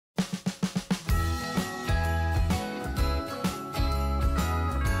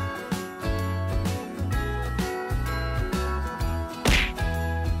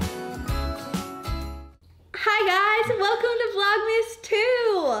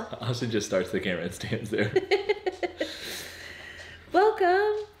Austin just starts the camera and stands there.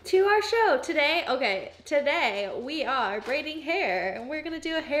 Welcome to our show. Today we are braiding hair and we're gonna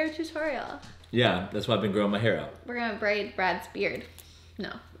do a hair tutorial. Yeah, that's why I've been growing my hair out. We're gonna braid Brad's beard.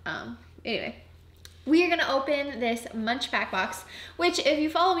 No, anyway. We are gonna open this Munchpak box, which if you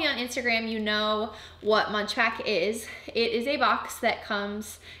follow me on Instagram, you know what Munchpak is. It is a box that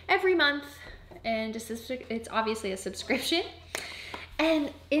comes every month and it's obviously a subscription.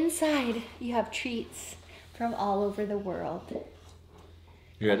 And inside you have treats from all over the world.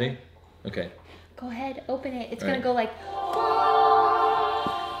 You ready? Okay. Go ahead, open it. It's all gonna right. go like,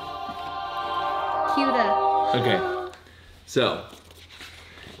 cue the. Okay. So,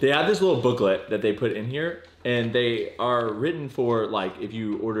 they have this little booklet that they put in here, and they are written for, like, if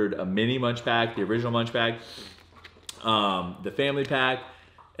you ordered a mini Munchpak, the original Munchpak, the family pack,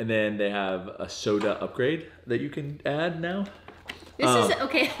 and then they have a soda upgrade that you can add now. This is,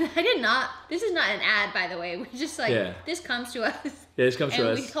 okay, this is not an ad, by the way. We just like, this comes to us. Yeah, this comes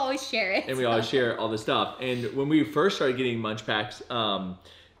to us. And we always share it. And we always share all this stuff. And when we first started getting Munchpaks,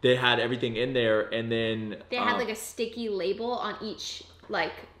 they had everything in there, and then... They had like a sticky label on each,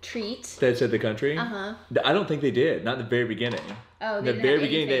 like, treat. That said the country? Uh-huh. I don't think they did, not in the very beginning. Oh, in the very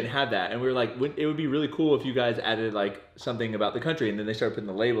beginning, they didn't have that. And we were like, it would be really cool if you guys added like something about the country. And then they started putting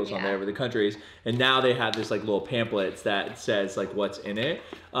the labels on there with the countries. And now they have this like little pamphlets that says like what's in it.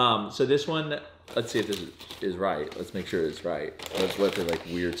 So this one, let's see if this is right. Let's make sure it's right. Let's let the like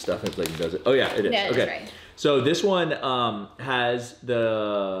weird stuff if like does it. Oh yeah, it is. Yeah, it okay. is right. So this one has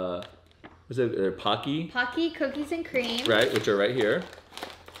the, what's it, Pocky? Pocky cookies and cream. Right, which are right here.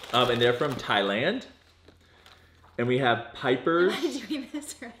 And they're from Thailand. And we have Piper's. Am I doing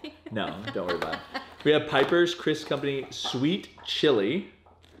this right? No, don't worry about it. We have Piper's Crisp Company Sweet Chili.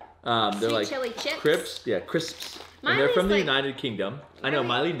 They're Sweet like chili chips? Crisps. Yeah, crisps. And they're from the United Kingdom. I know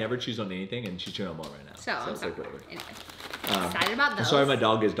Miley never chews on anything, and she's chewing on one right now. So I'm sorry. Like whatever. Anyway, excited about those. I'm sorry, my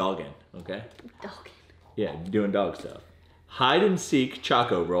dog is dogging. Okay. Dogging. Yeah, doing dog stuff. Hide and Seek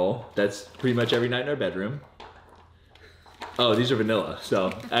Choco Roll. That's pretty much every night in our bedroom. Oh, these are vanilla,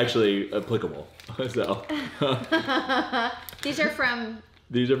 so actually applicable. So these are from.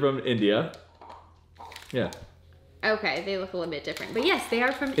 These are from India. Yeah. Okay, they look a little bit different, but yes, they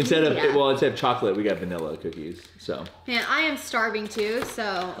are from instead India. Instead of chocolate, we got vanilla cookies. So. Man, I am starving too.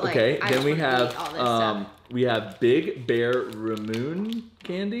 So like, okay, I then we have stuff. we have Big Bear Ramoon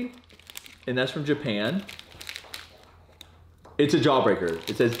candy, and that's from Japan. It's a jawbreaker.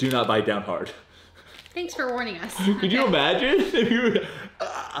 It says "Do not bite down hard." Thanks for warning us. Could you imagine if you?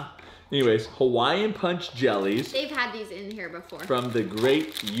 Anyways, Hawaiian Punch jellies. They've had these in here before. From the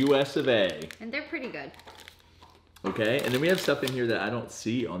great US of A. And they're pretty good. Okay, and then we have stuff in here that I don't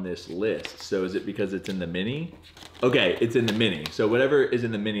see on this list. So is it because it's in the mini? Okay, it's in the mini. So whatever is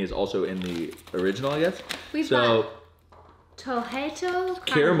in the mini is also in the original, I guess. We've got Toheto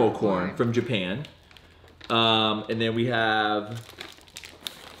caramel corn from Japan. And then we have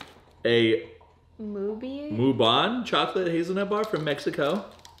a Muban chocolate hazelnut bar from Mexico.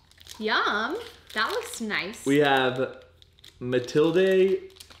 Yum. That looks nice. We have Matilde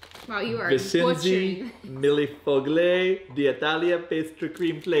wow, you are Vicenzi butchering. Millifogle d'Italia pastry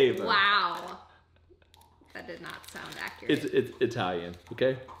cream flavor. Wow. That did not sound accurate. It's Italian,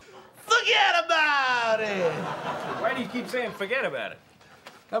 okay? Forget about it! Why do you keep saying forget about it?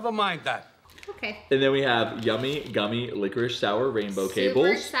 Never mind that. Okay. And then we have Yummy Gummy Licorice Sour Rainbow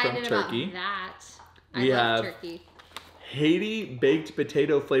Cables from Turkey. About that. We have turkey. Haiti Baked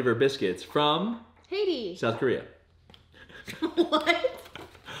Potato Flavor Biscuits from Haiti. South Korea. What?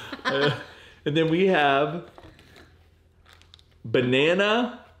 And then we have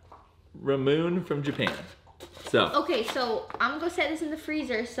Banana Ramoon from Japan. So. Okay, so I'm gonna set this in the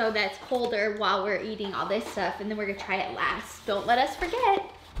freezer so that's colder while we're eating all this stuff, and then we're gonna try it last. Don't let us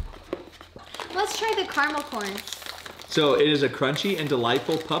forget. Let's try the caramel corn. So it is a crunchy and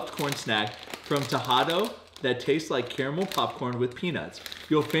delightful puffed corn snack from Tejado that tastes like caramel popcorn with peanuts.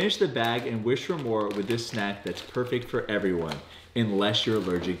 You'll finish the bag and wish for more with this snack that's perfect for everyone, unless you're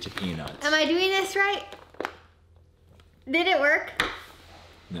allergic to peanuts. Am I doing this right? Did it work?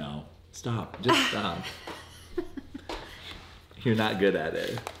 No, stop, just stop. You're not good at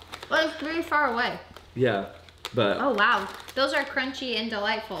it. Well, it's really far away. Yeah, but. Oh wow, those are crunchy and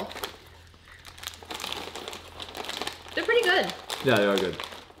delightful. They're pretty good. Yeah, they are good.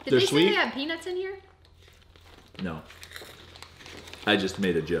 Did they say they have peanuts in here? No. I just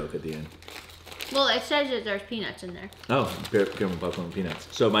made a joke at the end. Well, it says that there's peanuts in there. Oh, caramel popcorn and peanuts.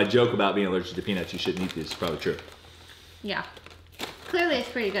 So my joke about being allergic to peanuts, you shouldn't eat these, is probably true. Yeah. Clearly it's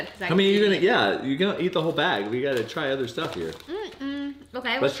pretty good. I mean, you're gonna eat the whole bag. We gotta try other stuff here.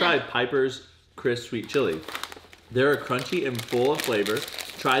 Okay. Let's try Piper's Crisp Sweet Chili. They're crunchy and full of flavor.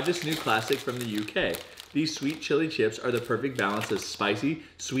 Try this new classic from the UK. These sweet chili chips are the perfect balance of spicy,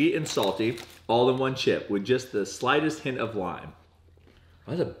 sweet, and salty, all in one chip with just the slightest hint of lime.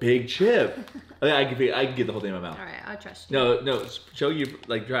 Oh, that's a big chip. Okay, I can get the whole thing in my mouth. All right, I'll trust you. No, show you,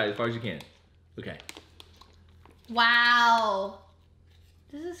 like, try as far as you can. Okay. Wow.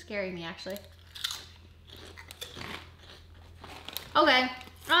 This is scaring me, actually. Okay.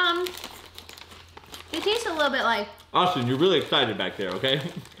 It tastes a little bit like... Austin, you're really excited back there, okay?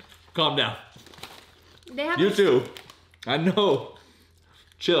 Calm down. They have You too. I know.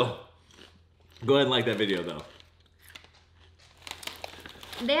 Chill. Go ahead and like that video, though.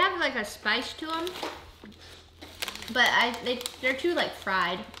 They have like a spice to them, but they're too like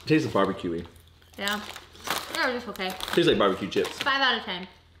fried. Tastes like barbecue-y. Yeah, they're just okay. Tastes like barbecue chips. 5 out of 10.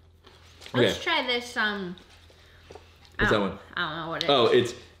 Okay. Let's try this. What's that one? I don't know what it is. Oh,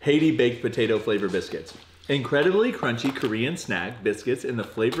 it's Haiti baked potato flavor biscuits. Incredibly crunchy Korean snack biscuits in the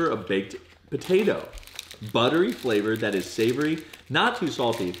flavor of baked potato. Buttery flavor that is savory, not too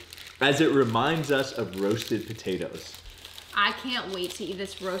salty, as it reminds us of roasted potatoes. I can't wait to eat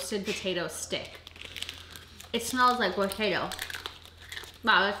this roasted potato stick. It smells like potato.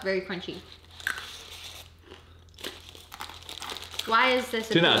 Wow, that's very crunchy. Why is this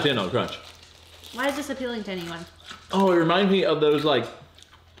 10 out of 10 appealing? on crunch. Why is this appealing to anyone? Oh, it reminds me of those like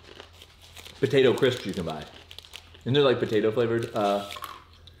potato crisps you can buy. And they're like potato flavored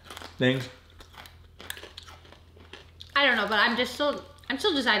things. I don't know, but I'm still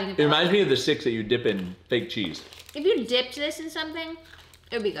deciding. It reminds me of the sticks that you dip in fake cheese. If you dipped this in something,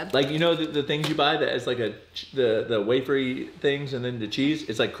 it would be good. Like, you know the things you buy that is like the wafery things and then the cheese?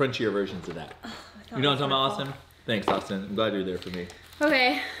 It's like crunchier versions of that. You know what I'm talking about, Austin? Thanks, Austin. I'm glad you're there for me.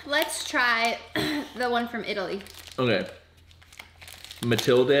 Okay, let's try the one from Italy. Okay.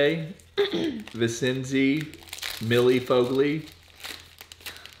 Matilde, Vicenzi, Millie Fogli.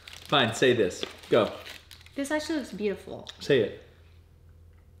 Fine, say this. Go. This actually looks beautiful. Say it.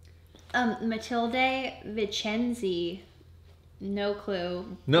 Matilde Vicenzi. No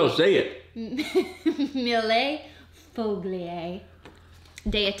clue. No, say it. Mille Foglie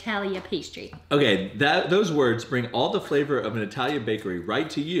d'Italia pastry. Okay, those words bring all the flavor of an Italian bakery right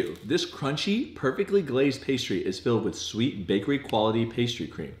to you. This crunchy, perfectly glazed pastry is filled with sweet bakery quality pastry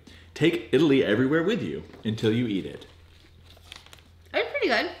cream. Take Italy everywhere with you until you eat it. It's pretty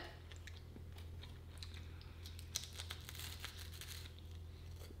good.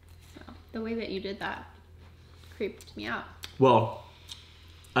 The way that you did that creeped me out. Well,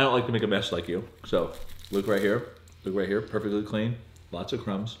 I don't like to make a mess like you. So look right here. Look right here. Perfectly clean. Lots of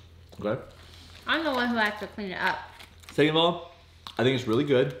crumbs. Okay. I'm the one who has to clean it up. Second of all, I think it's really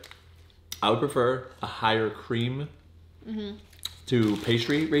good. I would prefer a higher cream to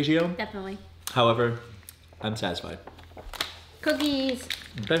pastry ratio. Definitely. However, I'm satisfied. Cookies.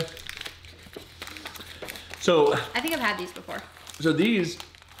 Okay. So I think I've had these before. So these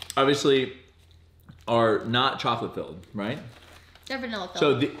obviously are not chocolate filled, right? They're vanilla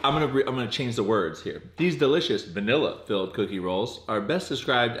filled. So I'm gonna change the words here. These delicious vanilla filled cookie rolls are best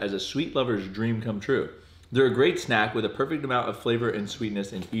described as a sweet lover's dream come true. They're a great snack with a perfect amount of flavor and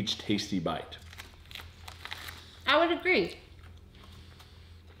sweetness in each tasty bite. I would agree.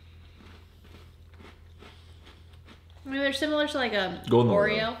 I mean, they're similar to like a Golden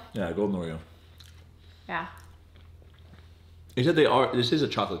Oreo. Yeah, golden Oreo. Yeah. Except they are. This is a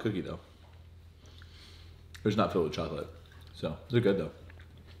chocolate cookie though. It's not filled with chocolate, so they're good though.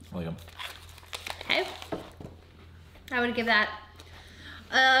 I like them. Okay. I would give that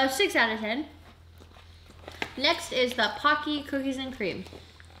 6 out of 10. Next is the Pocky Cookies and Cream.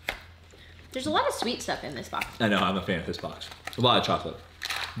 There's a lot of sweet stuff in this box. I know, I'm a fan of this box. A lot of chocolate.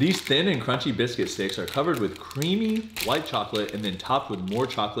 These thin and crunchy biscuit sticks are covered with creamy white chocolate and then topped with more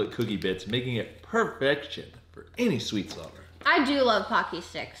chocolate cookie bits, making it perfection for any sweets lover. I do love Pocky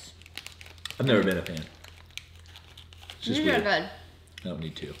sticks. I've never been a fan. It's just These are weird. good. I don't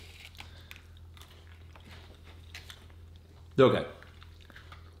need to. They're okay.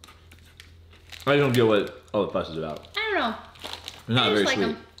 I don't get what all the fuss is about. I don't know. They're not I very just like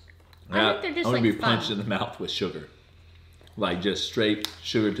sweet. them. I think they're just I want to like be fun. punched in the mouth with sugar. Like just straight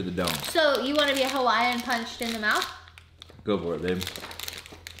sugar to the dome. So you want to be a Hawaiian punched in the mouth? Go for it, babe.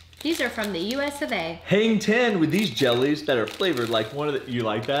 These are from the US of A. Hang 10 with these jellies that are flavored like one of the... You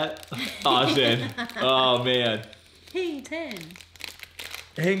like that? Austin. Oh, man. Hang 10.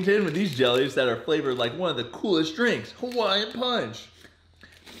 Hang 10 with these jellies that are flavored like one of the coolest drinks. Hawaiian Punch.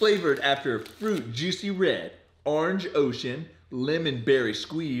 Flavored after fruit juicy red, orange ocean, lemon berry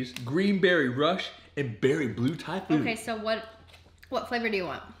squeeze, green berry rush, and berry blue typhoon. Okay, so what What flavor do you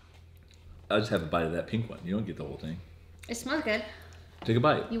want? I'll just have a bite of that pink one. You don't get the whole thing. It smells good. Take a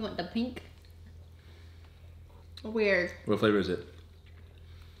bite. You want the pink? Weird. What flavor is it?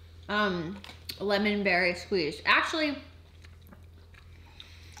 Lemon berry squeeze. Actually,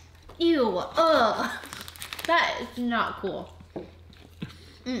 ew, ugh. That is not cool.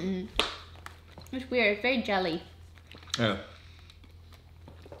 It's weird, it's very jelly. Yeah.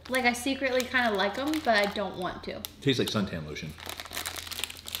 Like I secretly kind of like them, but I don't want to. Tastes like suntan lotion.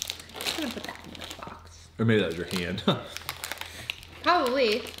 I'm gonna put that in the box. Or maybe that was your hand.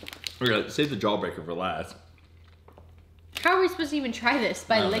 Probably. We're gonna save the jawbreaker for last. How are we supposed to even try this?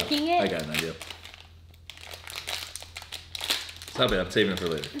 By licking it? I got an idea. Stop it, I'm saving it for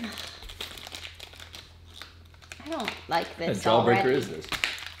later. I don't like What this jawbreaker already. is this?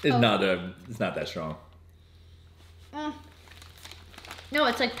 It's it's not that strong. No,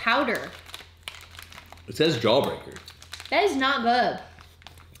 it's like powder. It says jawbreaker. That is not good.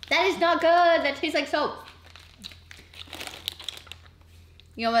 That is not good. That tastes like soap.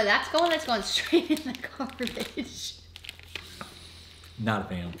 You know what that's going? That's going straight in the garbage. Not a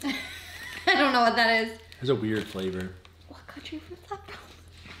fan. I don't know what that is. It's a weird flavor. What country was that from?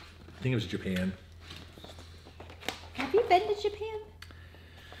 I think it was Japan. Have you been to Japan?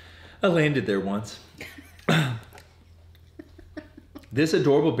 I landed there once. This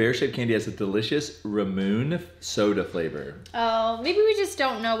adorable bear-shaped candy has a delicious Ramoon soda flavor. Oh, maybe we just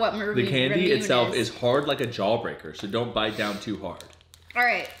don't know what Ramoon The candy Ramoon itself is hard like a jawbreaker, so don't bite down too hard. All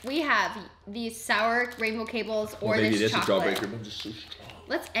right, we have these sour rainbow cables or Maybe this it is chocolate. a jawbreaker, but just so strong.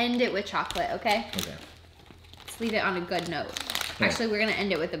 Let's end it with chocolate, okay? Okay. Let's leave it on a good note. Yeah. Actually, we're gonna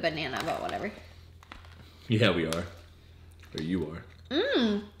end it with a banana, but whatever. Yeah, we are. Or you are.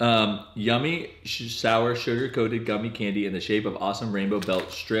 Yummy, sour, sugar-coated gummy candy in the shape of awesome rainbow belt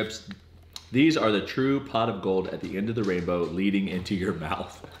strips. These are the true pot of gold at the end of the rainbow leading into your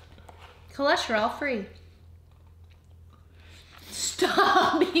mouth. Cholesterol free.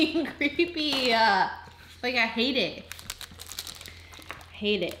 Stop being creepy. Like, I hate it.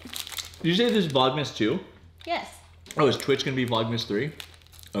 Hate it. Did you say this is Vlogmas 2? Yes. Oh, is Twitch going to be Vlogmas 3?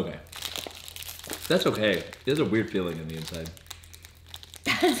 Okay. That's okay. There's a weird feeling on the inside.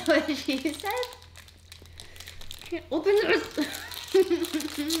 That's what she said? Can't open this.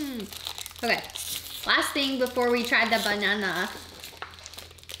 Okay. Last thing before we try the banana.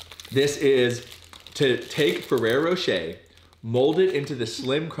 This is to take Ferrero Rocher, mold it into the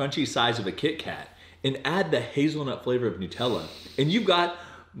slim, crunchy size of a Kit Kat, and add the hazelnut flavor of Nutella. And you've got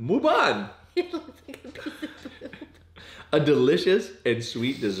Muban. It looks like a piece of poop. A delicious and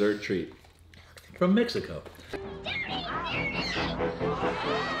sweet dessert treat from Mexico.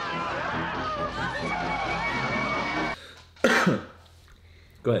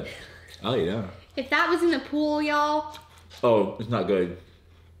 Go ahead. Oh, yeah. If that was in the pool, y'all. Oh, it's not good.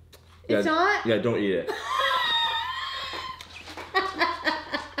 It's not? Yeah, don't eat it.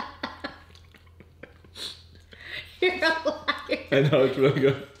 You're a liar. I know, it's really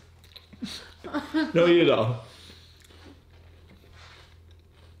good. Don't eat it all.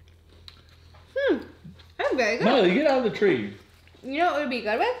 That's very good. Molly, get out of the tree. You know what would be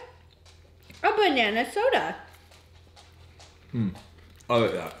good with? A banana soda. Oh,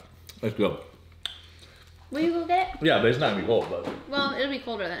 yeah. Let's go. Will you go get it? Yeah, but it's not gonna be cold, but. Well, it'll be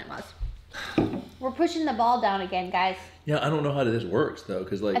colder than it was. We're pushing the ball down again, guys. Yeah, I don't know how this works, though,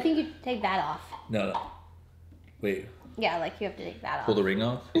 because, like. I think you take that off. No. Wait, Yeah, like you have to take that off. pull the ring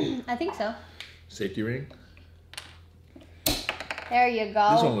off? I think so. Safety ring? There you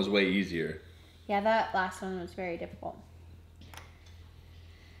go. This one was way easier. Yeah, that last one was very difficult.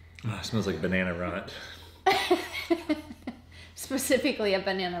 Oh, it smells like banana runt. Specifically a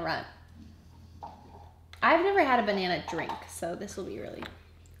banana runt. I've never had a banana drink, so this will be really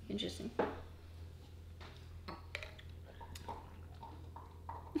interesting.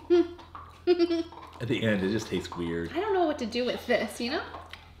 At the end, it just tastes weird. I don't know what to do with this, you know?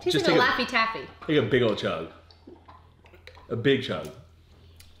 Tastes Just like a take Laffy Taffy. Take a big old chug. A big chug.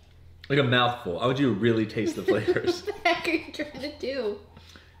 Like a mouthful. I want you to really taste the flavors. What the heck are you trying to do?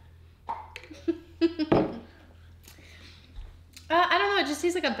 I don't know. It just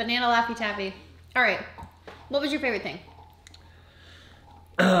tastes like a banana Laffy Taffy. All right. What was your favorite thing?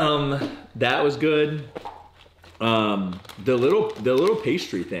 That was good. The little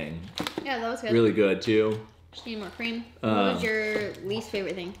pastry thing, Yeah, that was good. really good too. Just need more cream. What was your least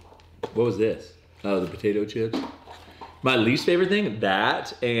favorite thing? What was this? Oh, the potato chips. My least favorite thing,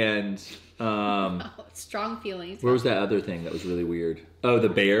 that and Oh, strong feelings. where was that other thing that was really weird? Oh, the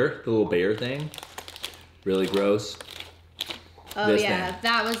little bear thing. Really gross. Oh this yeah, thing.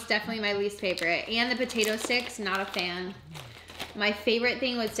 that was definitely my least favorite. And the potato sticks, not a fan. My favorite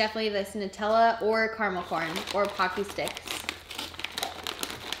thing was definitely this Nutella or caramel corn or Pocky Sticks.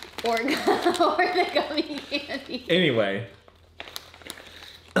 Or the gummy candy. Anyway,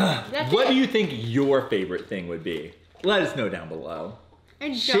 what do you think your favorite thing would be? Let us know down below.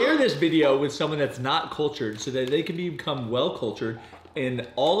 And share this video with someone that's not cultured so that they can become well cultured in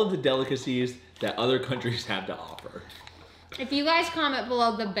all of the delicacies that other countries have to offer. If you guys comment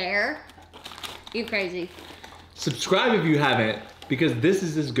below the bear, you crazy. Subscribe if you haven't, because this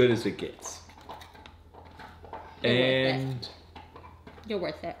is as good as it gets. You're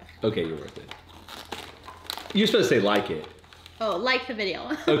worth it. Okay, you're worth it. You're supposed to say like it. Oh, like the video.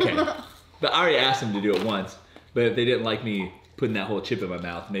 Okay. But I already asked them to do it once, but if they didn't like me putting that whole chip in my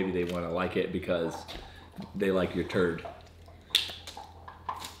mouth, maybe they want to like it because they like your turd.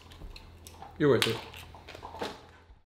 You're worth it.